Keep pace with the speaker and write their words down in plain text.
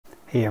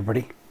Hey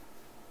everybody,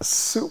 a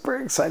super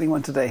exciting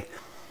one today.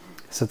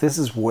 So this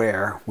is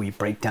where we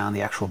break down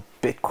the actual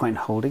Bitcoin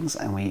holdings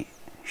and we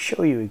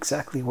show you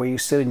exactly where you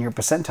sit in your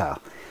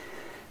percentile.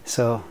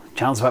 So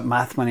channel's about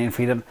math, money and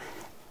freedom,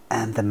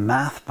 and the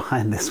math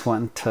behind this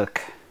one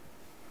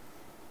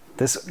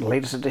this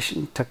latest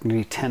edition took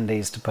nearly 10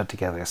 days to put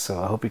together.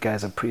 So I hope you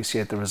guys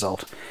appreciate the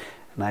result,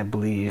 and I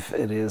believe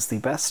it is the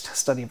best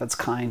study of its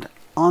kind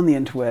on the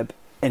interweb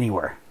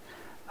anywhere.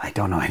 I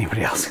don't know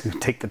anybody else who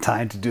would take the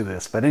time to do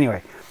this. But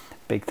anyway,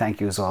 big thank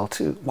you as well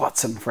to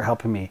Watson for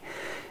helping me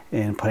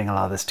in putting a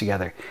lot of this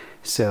together.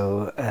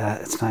 So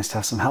it's nice to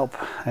have some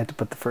help. I had to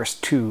put the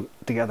first two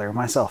together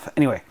myself.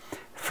 Anyway,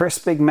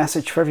 first big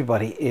message for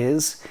everybody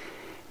is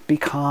be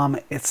calm.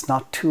 It's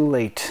not too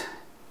late.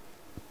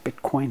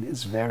 Bitcoin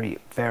is very,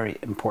 very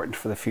important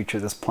for the future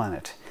of this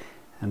planet.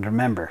 And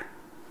remember,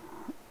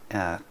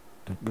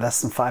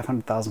 less than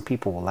 500,000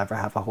 people will ever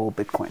have a whole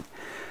Bitcoin.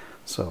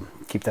 So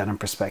keep that in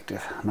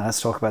perspective. Now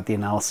let's talk about the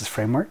analysis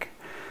framework.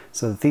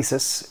 So the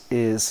thesis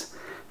is,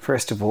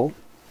 first of all,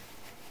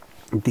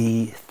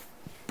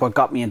 what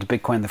got me into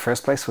Bitcoin in the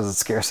first place was its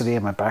scarcity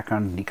and my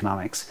background in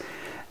economics.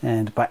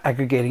 And by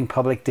aggregating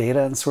public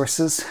data and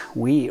sources,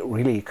 we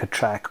really could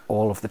track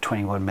all of the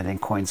 21 million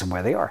coins and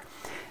where they are.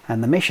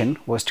 And the mission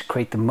was to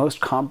create the most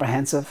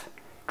comprehensive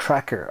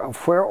tracker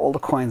of where all the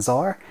coins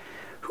are,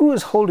 who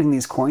is holding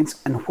these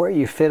coins, and where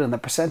you fit in the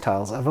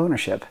percentiles of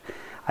ownership.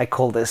 I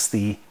call this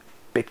the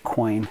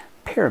Bitcoin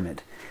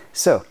pyramid.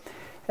 So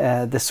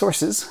the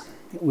sources,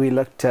 we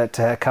looked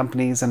at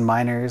companies and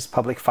miners,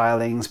 public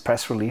filings,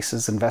 press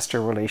releases,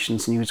 investor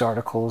relations, news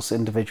articles,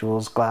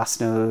 individuals,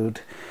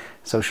 Glassnode,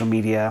 social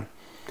media,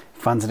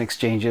 funds and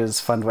exchanges,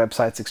 fund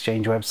websites,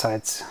 exchange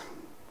websites,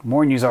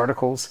 more news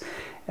articles,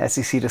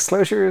 SEC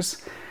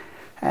disclosures,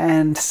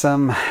 and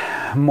some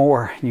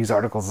more news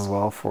articles as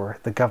well for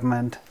the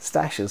government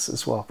stashes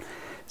as well.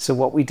 So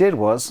what we did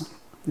was,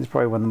 this is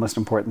probably one of the most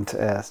important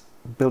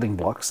building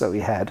blocks that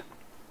we had,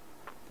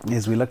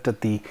 is we looked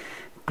at the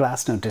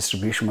Glassnode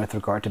distribution with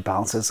regard to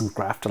balances and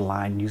graphed a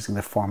line using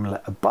the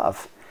formula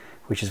above,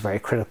 which is very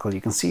critical.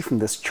 You can see from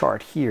this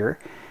chart here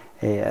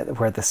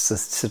where the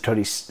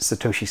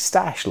Satoshi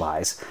stash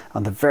lies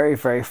on the very,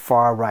 very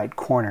far right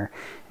corner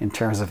in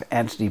terms of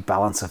entity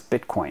balance of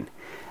Bitcoin.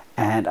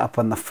 And up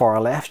on the far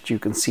left, you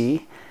can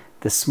see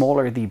the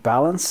smaller the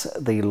balance,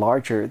 the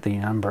larger the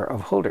number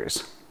of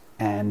holders.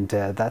 And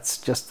that's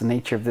just the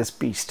nature of this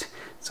beast.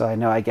 So I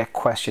know I get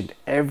questioned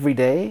every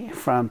day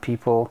from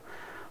people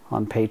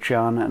on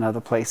Patreon and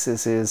other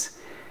places is,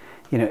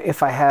 you know,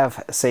 if I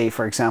have, say,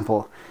 for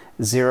example,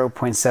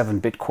 0.7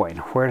 Bitcoin,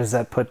 where does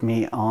that put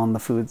me on the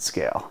food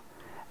scale?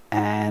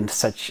 And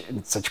such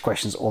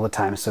questions all the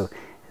time. So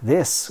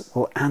this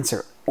will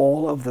answer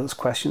all of those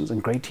questions in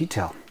great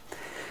detail.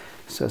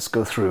 So let's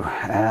go through.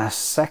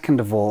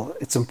 Second of all,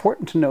 it's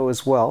important to know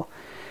as well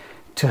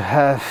to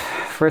have,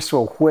 first of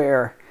all,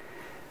 where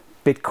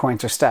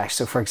Bitcoins are stashed.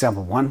 So for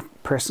example, one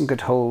person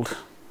could hold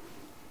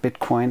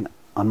Bitcoin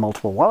on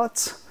multiple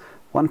wallets.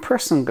 One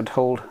person could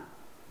hold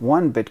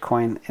one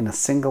Bitcoin in a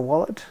single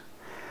wallet,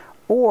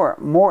 or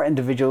more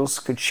individuals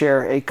could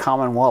share a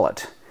common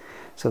wallet.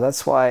 So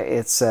that's why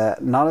it's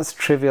not as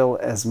trivial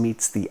as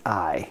meets the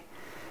eye.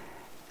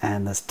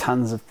 And there's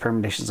tons of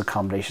permutations and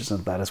combinations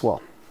of that as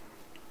well.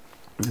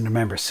 And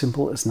remember,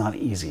 simple is not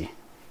easy,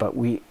 but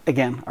we,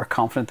 again, are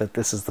confident that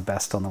this is the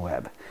best on the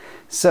web.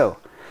 So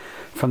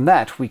from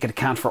that, we could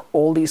account for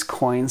all these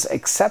coins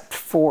except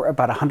for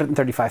about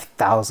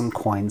 135,000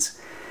 coins.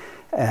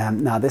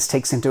 Now this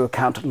takes into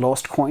account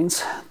lost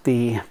coins.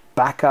 The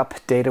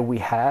backup data we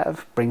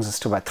have brings us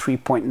to about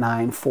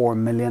 3.94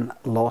 million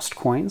lost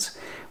coins.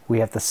 We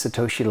have the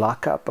Satoshi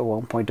lockup at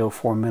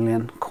 1.04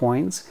 million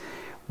coins.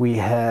 We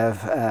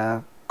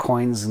have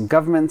coins in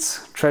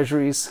governments,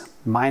 treasuries,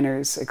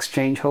 miners,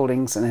 exchange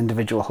holdings, and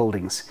individual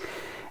holdings.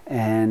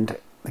 And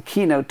the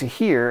keynote to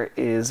here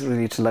is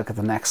really to look at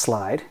the next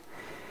slide.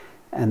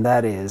 And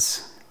that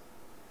is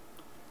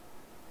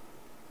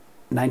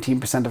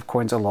 19% of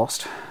coins are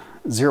lost,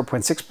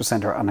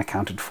 0.6% are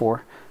unaccounted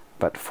for,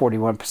 but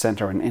 41%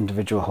 are in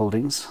individual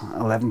holdings,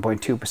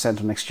 11.2%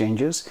 on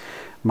exchanges.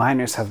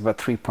 Miners have about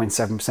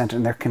 3.7%,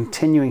 and they're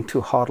continuing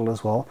to hodl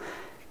as well.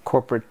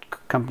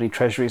 Corporate company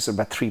treasuries are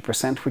about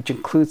 3%, which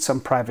includes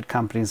some private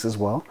companies as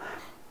well.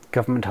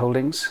 Government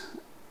holdings,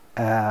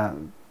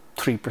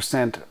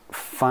 3%.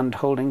 Fund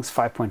holdings,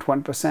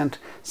 5.1%.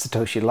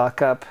 Satoshi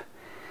lockup,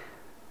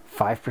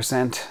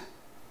 5%.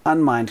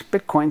 Unmined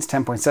Bitcoins,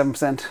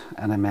 10.7%.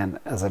 And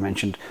as I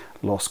mentioned,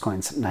 lost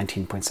coins,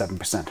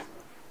 19.7%.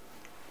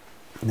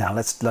 Now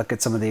let's look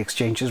at some of the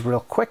exchanges real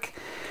quick.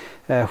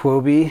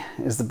 Huobi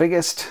is the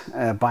biggest.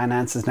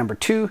 Binance is number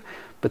 2.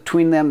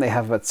 Between them, they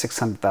have about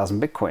 600,000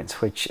 Bitcoins,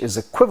 which is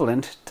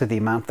equivalent to the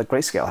amount that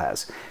Grayscale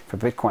has for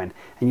Bitcoin.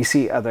 And you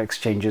see other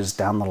exchanges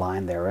down the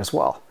line there as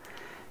well.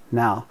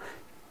 Now,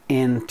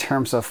 in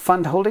terms of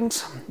fund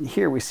holdings,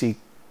 here we see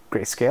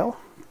Grayscale,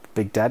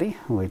 Big Daddy,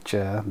 which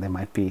they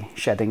might be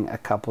shedding a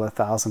couple of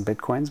thousand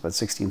Bitcoins, about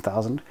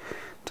 16,000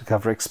 to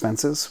cover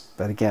expenses.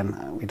 But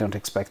again, we don't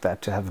expect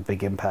that to have a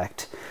big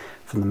impact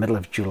from the middle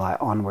of July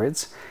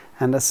onwards.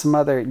 And there's some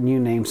other new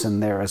names in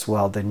there as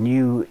well. The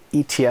new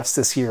ETFs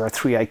this year are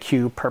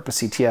 3IQ,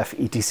 Purpose ETF,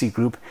 ETC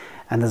Group,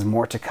 and there's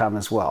more to come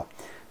as well.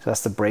 So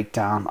that's the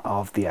breakdown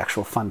of the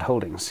actual fund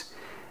holdings.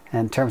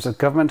 In terms of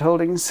government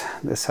holdings,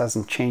 this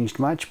hasn't changed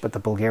much, but the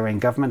Bulgarian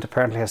government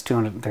apparently has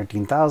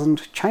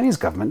 213,000. Chinese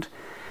government,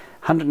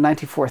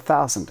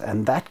 194,000,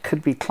 and that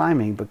could be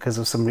climbing because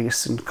of some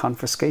recent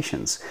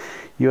confiscations.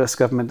 US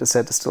government is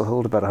said to still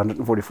hold about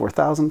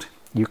 144,000.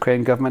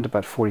 Ukraine government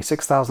about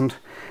 46,000.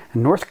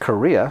 And North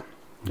Korea,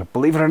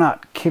 believe it or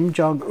not, Kim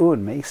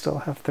Jong-un may still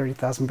have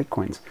 30,000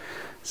 bitcoins.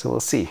 So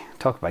we'll see.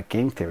 Talk about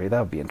game theory, that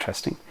would be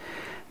interesting.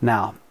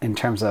 Now, in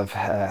terms of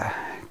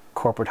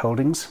corporate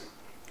holdings,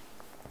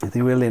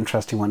 the really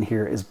interesting one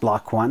here is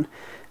Block One.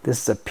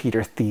 This is a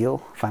Peter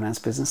Thiel finance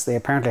business. They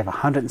apparently have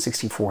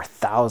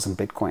 164,000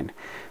 Bitcoin,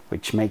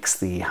 which makes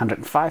the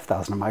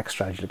 105,000 of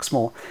MicroStrategy look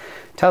small.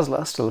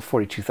 Tesla still at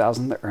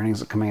 42,000. The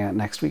earnings are coming out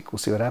next week. We'll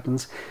see what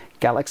happens.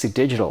 Galaxy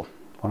Digital.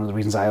 One of the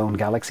reasons I own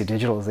Galaxy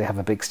Digital is they have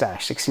a big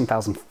stash,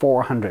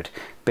 16,400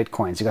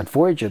 Bitcoins. You got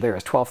Voyager there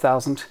as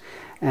 12,000.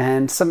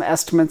 And some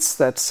estimates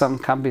that some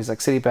companies like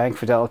Citibank,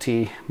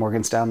 Fidelity,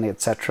 Morgan Stanley,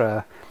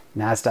 etc.,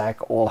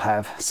 NASDAQ all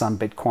have some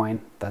Bitcoin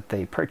that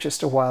they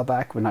purchased a while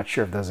back. We're not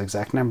sure of those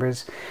exact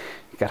numbers.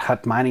 You got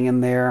Hut Mining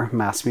in there,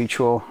 Mass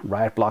Mutual,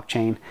 Riot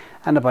Blockchain,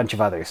 and a bunch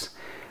of others.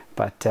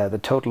 But the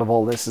total of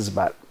all this is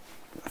about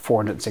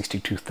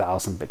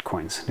 462,000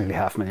 Bitcoins, nearly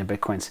 500,000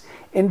 Bitcoins.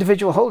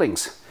 Individual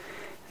holdings.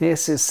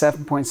 This is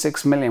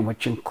 7.6 million,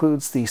 which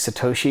includes the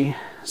Satoshi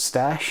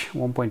stash,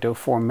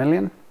 1.04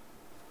 million.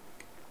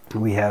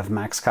 We have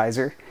Max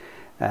Keiser.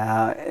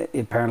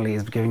 Apparently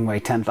is giving away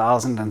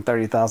 10,000 and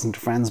 30,000 to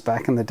friends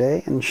back in the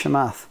day, and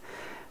Chamath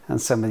and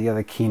some of the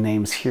other key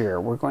names here.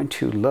 We're going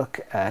to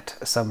look at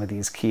some of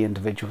these key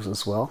individuals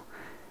as well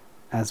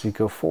as we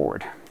go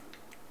forward.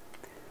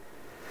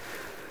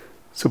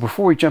 So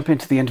before we jump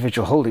into the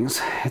individual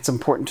holdings, it's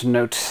important to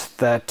note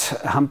that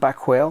a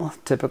humpback whale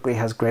typically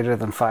has greater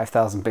than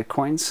 5,000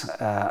 Bitcoins.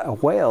 A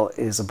whale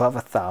is above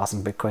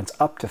 1,000 Bitcoins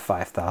up to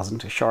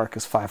 5,000. A shark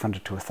is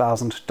 500 to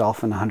 1,000.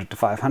 Dolphin 100 to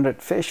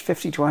 500. Fish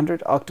 50 to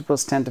 100.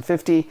 Octopus 10 to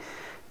 50.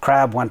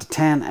 Crab 1 to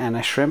 10. And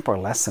a shrimp are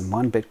less than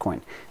 1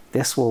 Bitcoin.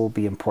 This will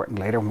be important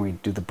later when we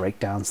do the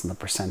breakdowns and the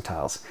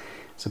percentiles.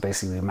 So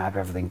basically we map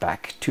everything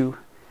back to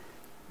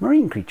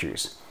marine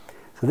creatures.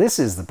 So this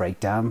is the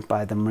breakdown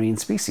by the marine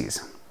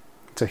species.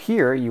 So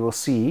here you will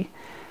see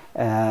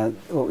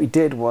what we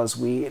did was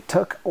we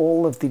took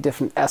all of the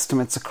different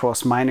estimates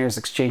across miners,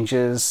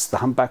 exchanges, the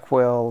humpback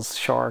whales,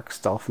 sharks,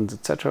 dolphins,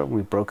 etc.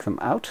 We broke them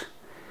out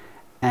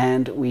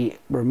and we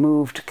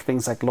removed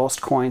things like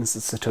lost coins, the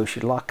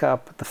Satoshi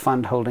lockup, the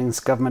fund holdings,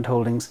 government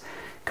holdings,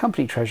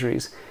 company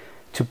treasuries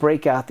to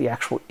break out the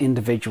actual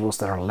individuals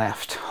that are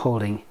left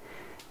holding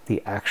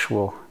the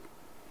actual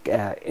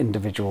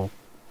individual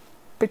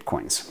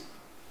Bitcoins.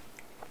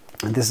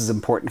 And this is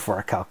important for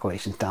our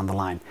calculations down the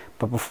line.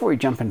 But before we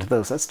jump into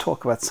those, let's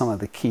talk about some of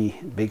the key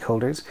big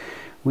holders.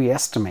 We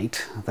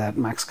estimate that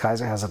Max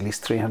Keiser has at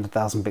least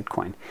 300,000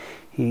 Bitcoin.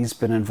 He's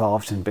been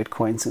involved in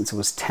Bitcoin since it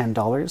was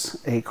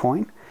 $10 a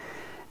coin.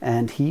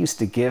 And he used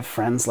to give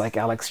friends like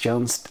Alex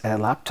Jones a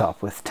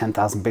laptop with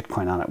 10,000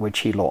 Bitcoin on it,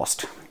 which he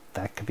lost.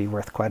 That could be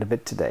worth quite a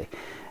bit today.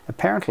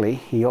 Apparently,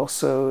 he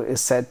also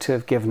is said to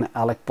have given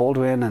Alec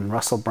Baldwin and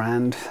Russell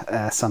Brand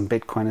some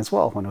Bitcoin as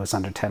well when it was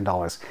under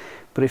 $10.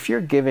 But if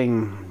you're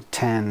giving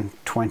 10,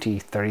 20,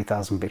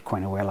 30,000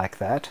 Bitcoin away like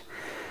that,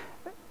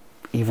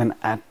 even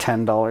at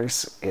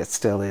 $10, it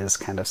still is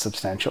kind of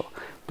substantial.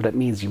 But it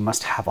means you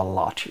must have a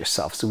lot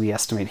yourself. So we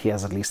estimate he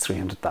has at least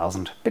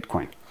 300,000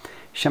 Bitcoin.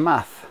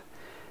 Chamath,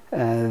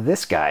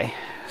 this guy,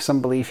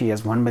 some believe he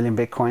has 1 million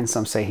Bitcoin.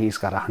 Some say he's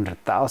got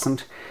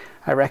 100,000.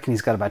 I reckon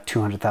he's got about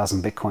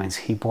 200,000 Bitcoins.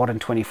 He bought in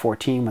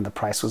 2014 when the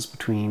price was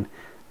between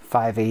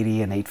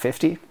 580 and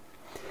 850.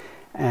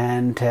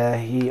 And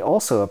he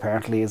also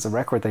apparently is a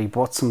record that he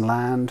bought some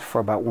land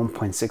for about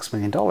 $1.6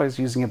 million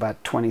using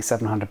about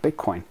 2,700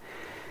 Bitcoin,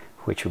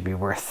 which would be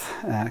worth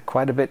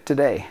quite a bit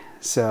today.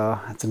 So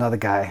that's another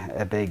guy,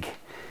 a big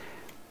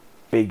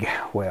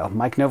whale.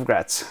 Mike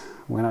Novogratz,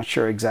 we're not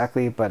sure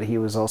exactly, but he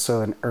was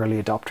also an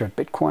early adopter of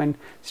Bitcoin,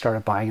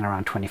 started buying it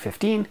around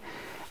 2015,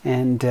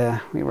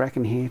 and we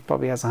reckon he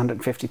probably has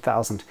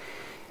 150,000.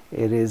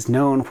 It is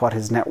known what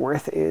his net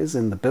worth is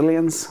in the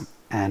billions,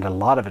 and a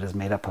lot of it is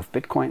made up of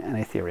Bitcoin and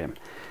Ethereum.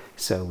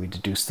 So we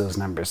deduce those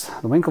numbers.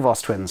 The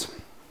Winkelvoss Twins,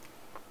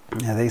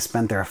 they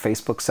spent their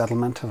Facebook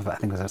settlement of, I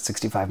think it was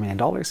 $65 million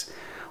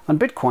on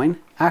Bitcoin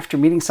after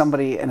meeting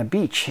somebody in a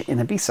beach in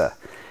Ibiza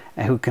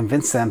who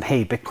convinced them,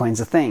 hey, Bitcoin's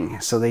a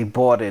thing. So they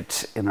bought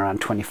it in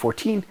around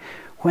 2014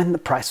 when the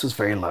price was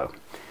very low.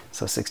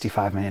 So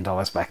 $65 million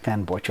back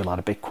then bought you a lot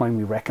of Bitcoin.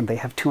 We reckon they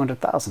have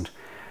 200,000.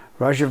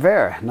 Roger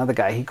Ver, another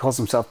guy, he calls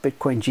himself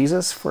Bitcoin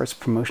Jesus for his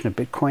promotion of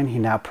Bitcoin. He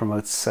now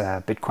promotes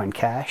Bitcoin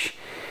Cash.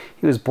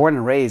 He was born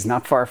and raised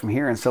not far from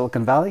here in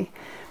Silicon Valley,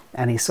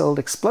 and he sold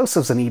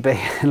explosives on eBay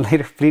and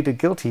later pleaded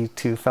guilty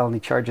to felony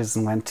charges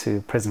and went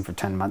to prison for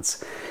 10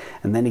 months.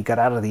 And then he got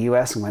out of the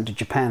US and went to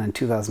Japan in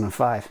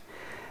 2005.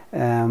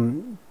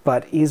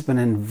 But he's been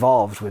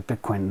involved with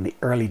Bitcoin in the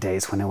early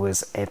days when it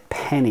was at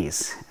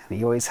pennies, and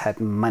he always had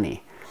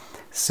money.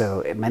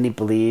 So many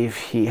believe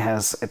he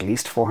has at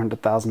least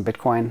 400,000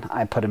 Bitcoin.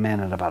 I put him in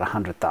at about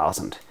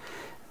 100,000.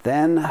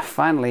 Then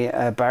finally,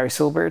 Barry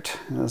Silbert,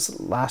 was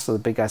last of the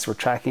big guys we're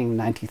tracking,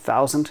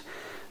 90,000.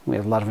 We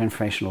have a lot of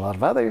information, a lot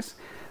of others.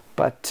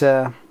 But,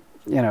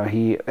 you know,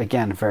 he,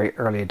 again, very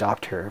early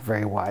adopter,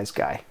 very wise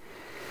guy.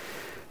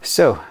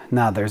 So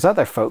now there's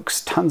other folks,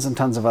 tons and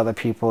tons of other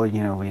people.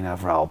 You know, we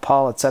have Raoul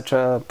Pal,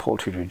 etc., Paul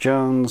Tudor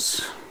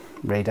Jones,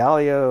 Ray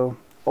Dalio.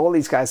 All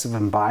these guys have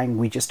been buying.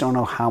 We just don't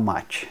know how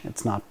much.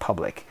 It's not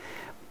public.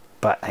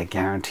 But I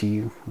guarantee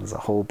you there's a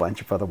whole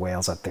bunch of other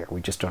whales out there.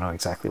 We just don't know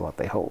exactly what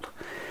they hold.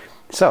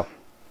 So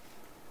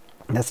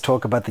let's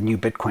talk about the new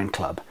Bitcoin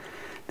Club.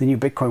 The new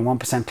Bitcoin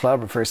 1%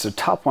 Club refers to the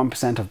top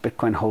 1% of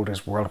Bitcoin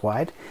holders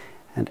worldwide.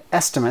 And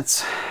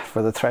estimates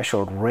for the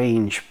threshold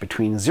range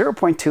between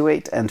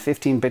 0.28 and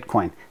 15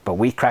 Bitcoin. But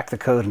we crack the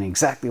code and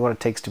exactly what it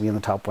takes to be in the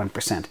top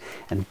 1%.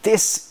 And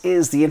this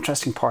is the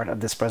interesting part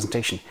of this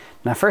presentation.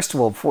 Now, first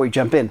of all, before we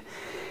jump in,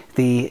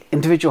 the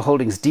individual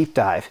holdings deep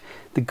dive.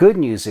 The good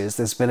news is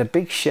there's been a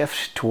big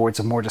shift towards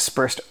a more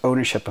dispersed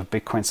ownership of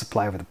Bitcoin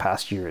supply over the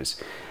past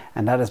years.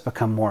 And that has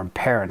become more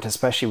apparent,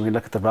 especially when we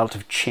look at the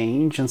relative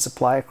change in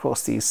supply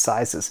across these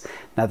sizes.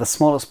 Now, the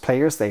smallest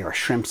players, they are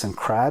shrimps and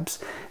crabs.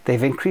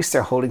 They've increased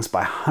their holdings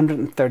by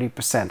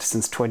 130%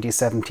 since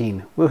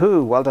 2017.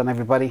 Woohoo! Well done,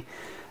 everybody.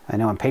 I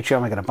know on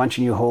Patreon I got a bunch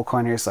of new whole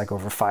coiners, like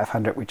over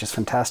 500, which is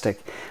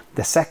fantastic.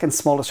 The second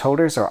smallest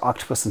holders are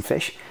octopus and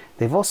fish.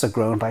 They've also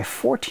grown by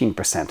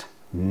 14%.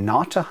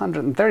 Not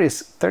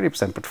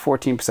 130%, but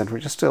 14%,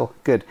 which is still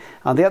good.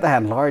 On the other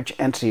hand, large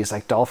entities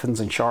like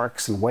dolphins and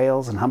sharks and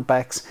whales and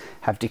humpbacks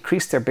have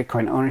decreased their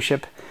Bitcoin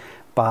ownership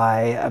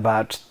by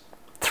about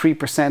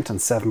 3% and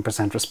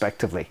 7%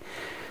 respectively.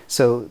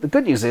 So the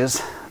good news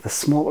is the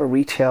smaller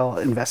retail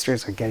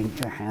investors are getting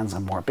their hands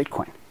on more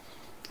Bitcoin.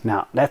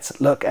 Now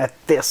let's look at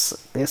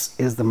this. This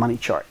is the money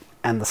chart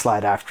and the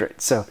slide after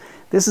it. So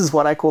this is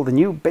what I call the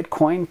new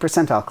Bitcoin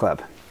Percentile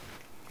Club.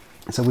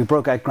 So we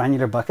broke out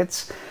granular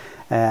buckets.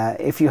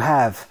 If you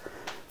have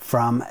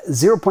from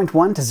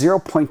 0.1 to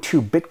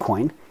 0.2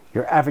 Bitcoin,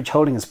 your average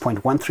holding is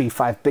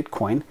 0.135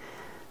 Bitcoin.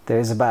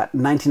 There's about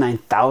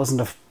 99,000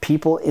 of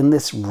people in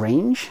this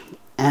range,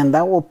 and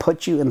that will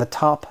put you in the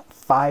top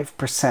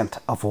 5%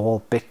 of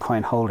all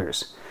Bitcoin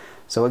holders.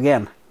 So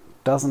again,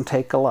 doesn't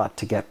take a lot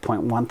to get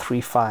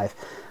 0.135.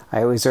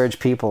 I always urge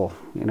people,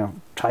 you know,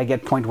 try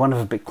get 0.1 of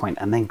a Bitcoin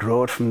and then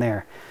grow it from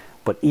there.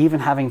 But even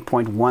having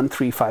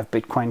 0.135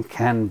 Bitcoin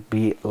can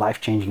be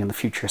life-changing in the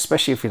future,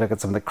 especially if you look at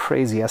some of the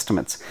crazy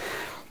estimates.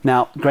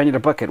 Now, granular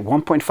bucket,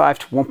 1.5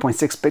 to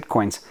 1.6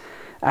 Bitcoins.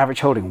 Average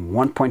holding,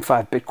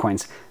 1.5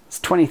 Bitcoins. It's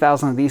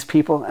 20,000 of these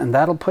people, and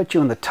that'll put you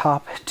in the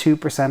top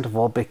 2% of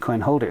all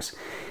Bitcoin holders.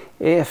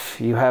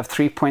 If you have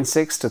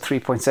 3.6 to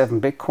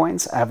 3.7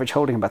 Bitcoins, average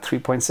holding about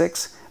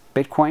 3.6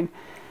 Bitcoin,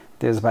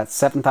 there's about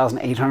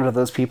 7,800 of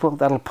those people.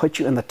 That'll put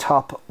you in the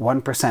top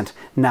 1%.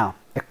 Now,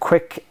 a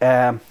quick...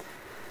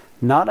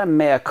 not a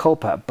mea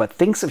culpa, but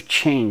things have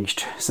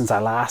changed since I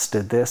last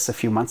did this a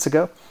few months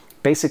ago.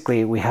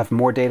 Basically, we have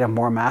more data,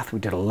 more math. We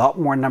did a lot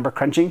more number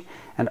crunching,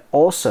 and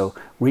also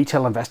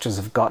retail investors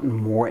have gotten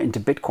more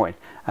into Bitcoin.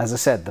 As I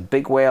said, the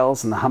big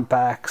whales and the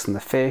humpbacks and the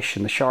fish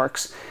and the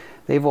sharks,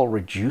 they've all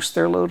reduced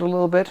their load a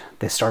little bit.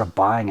 They started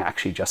buying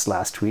actually just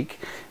last week,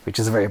 which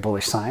is a very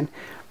bullish sign.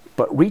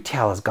 But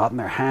retail has gotten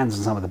their hands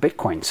on some of the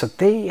Bitcoin, so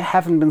they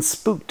haven't been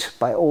spooked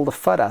by all the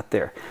FUD out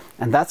there.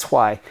 And that's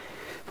why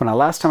when the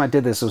last time I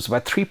did this, it was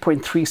about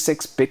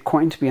 3.36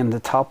 Bitcoin to be in the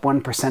top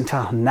 1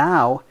 percentile.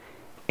 Now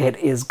it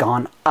is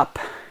gone up.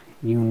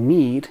 You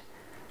need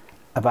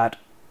about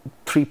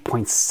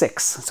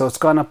 3.6. So it's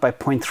gone up by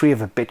 0.3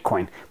 of a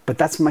Bitcoin. But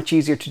that's much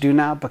easier to do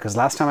now because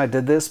last time I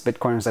did this,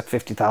 Bitcoin was at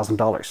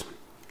 $50,000.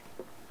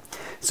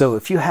 So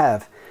if you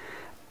have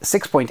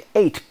 6.8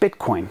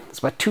 Bitcoin, it's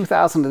about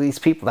 2,000 of these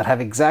people that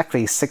have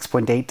exactly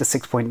 6.8 to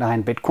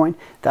 6.9 Bitcoin.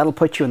 That'll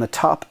put you in the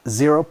top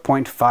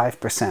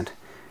 0.5%.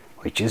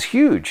 Which is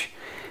huge.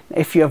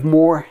 If you have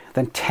more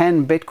than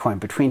 10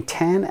 Bitcoin, between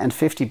 10 and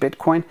 50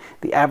 Bitcoin,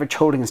 the average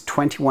holding is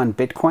 21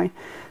 Bitcoin.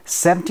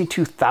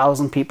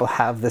 72,000 people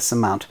have this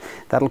amount.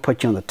 That'll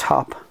put you in the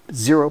top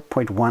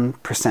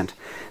 0.1%.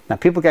 Now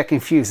people get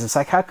confused. It's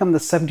like, how come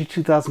there's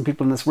 72,000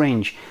 people in this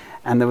range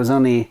and there was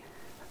only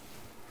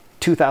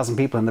 2,000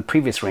 people in the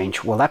previous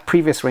range? Well, that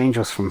previous range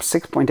was from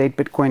 6.8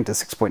 Bitcoin to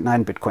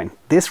 6.9 Bitcoin.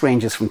 This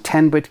range is from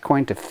 10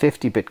 Bitcoin to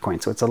 50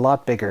 Bitcoin. So it's a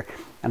lot bigger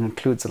and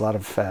includes a lot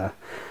of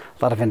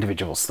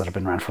individuals that have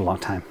been around for a long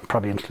time.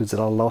 Probably includes a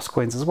lot of lost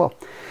coins as well.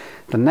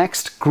 The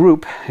next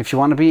group, if you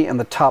want to be in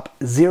the top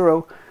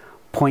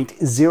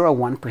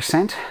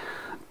 0.01%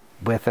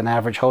 with an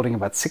average holding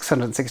about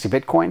 660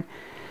 Bitcoin,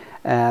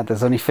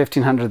 there's only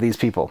 1,500 of these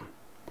people.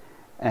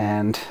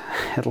 And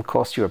it'll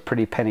cost you a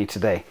pretty penny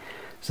today.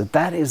 So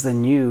that is the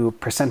new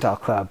Percentile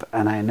Club.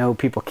 And I know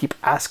people keep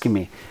asking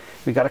me,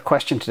 we got a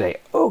question today.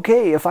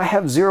 Okay, if I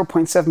have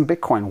 0.7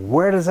 Bitcoin,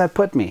 where does that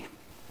put me?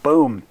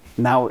 Boom.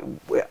 Now,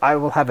 I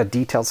will have a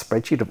detailed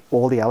spreadsheet of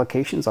all the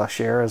allocations I'll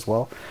share as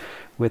well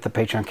with the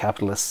Patreon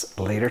capitalists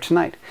later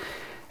tonight.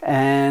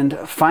 And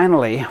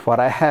finally, what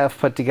I have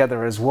put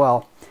together as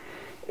well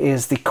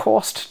is the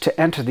cost to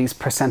enter these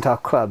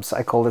percentile clubs.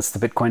 I call this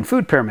the Bitcoin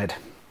food pyramid.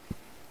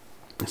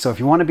 So if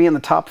you want to be in the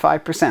top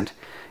 5%,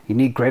 you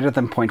need greater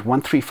than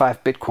 0.135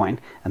 Bitcoin,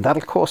 and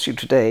that'll cost you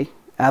today,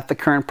 at the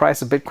current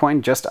price of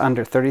Bitcoin, just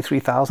under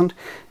 33,000,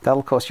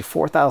 that'll cost you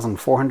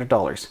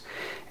 $4,400.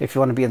 If you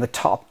want to be in the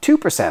top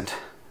 2%,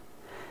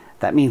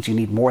 that means you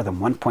need more than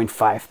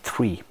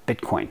 1.53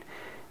 Bitcoin.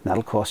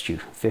 That'll cost you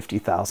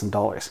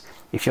 $50,000.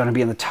 If you want to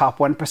be in the top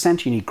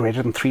 1%, you need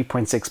greater than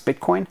 3.6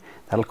 Bitcoin.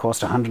 That'll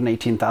cost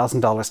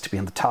 $118,000 to be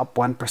in the top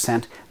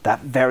 1%,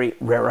 that very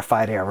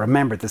rarefied air.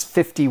 Remember, there's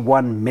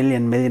 51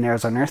 million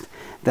millionaires on Earth.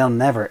 They'll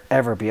never,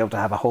 ever be able to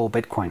have a whole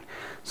Bitcoin.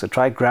 So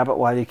try grab it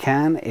while you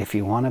can if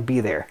you want to be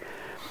there.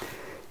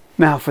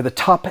 Now, for the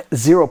top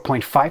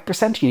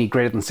 0.5%, you need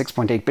greater than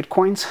 6.8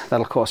 Bitcoins.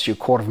 That'll cost you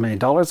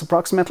 $250,000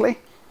 approximately.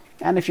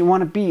 And if you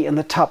want to be in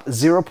the top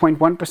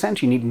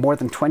 0.1%, you need more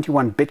than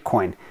 21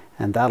 Bitcoin,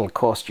 and that'll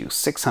cost you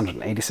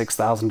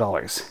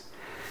 $686,000.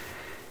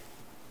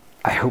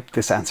 I hope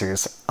this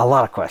answers a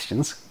lot of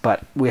questions,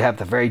 but we have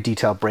the very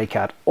detailed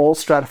breakout, all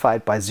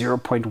stratified by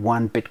 0.1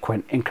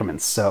 Bitcoin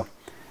increments. So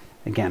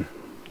again,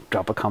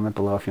 drop a comment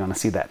below if you want to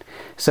see that.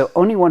 So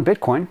only 1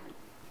 Bitcoin,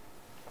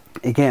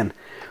 again,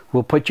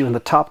 will put you in the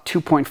top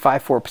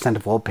 2.54%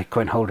 of all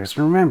Bitcoin holders.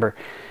 Remember,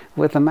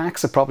 with a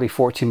max of probably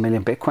 14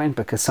 million Bitcoin,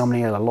 because so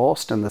many are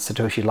lost in the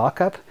Satoshi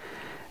lockup,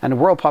 and a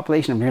world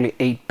population of nearly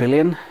 8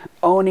 billion,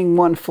 owning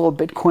 1 full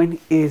Bitcoin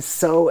is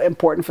so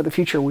important for the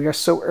future. We are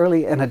so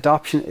early and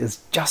adoption is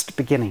just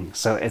beginning.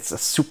 So it's a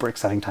super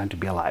exciting time to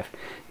be alive.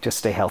 Just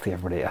stay healthy,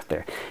 everybody out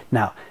there.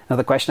 Now,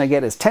 another question I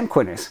get is 10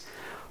 coiners.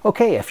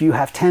 Okay, if you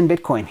have 10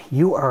 Bitcoin,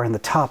 you are in the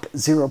top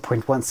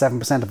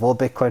 0.17% of all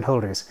Bitcoin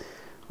holders.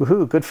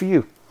 Woohoo, good for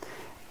you.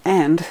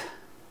 And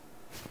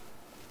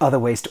other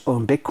ways to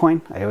own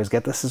Bitcoin. I always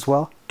get this as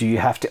well. Do you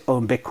have to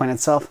own Bitcoin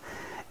itself?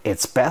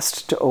 It's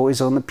best to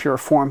always own the pure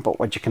form, but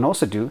what you can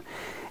also do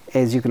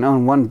is you can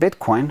own 1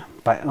 Bitcoin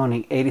by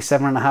owning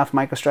 87.5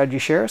 MicroStrategy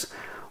shares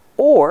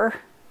or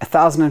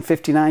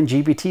 1,059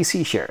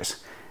 GBTC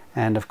shares.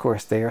 And of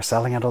course, they are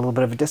selling at a little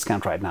bit of a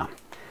discount right now.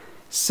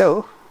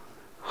 So,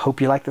 hope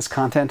you like this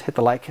content. Hit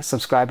the like,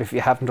 subscribe if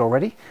you haven't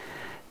already.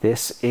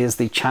 This is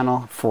the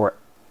channel for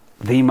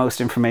the most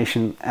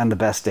information and the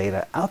best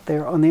data out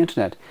there on the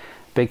internet.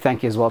 Big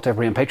thank you as well to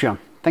everybody on Patreon.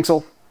 Thanks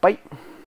all. Bye.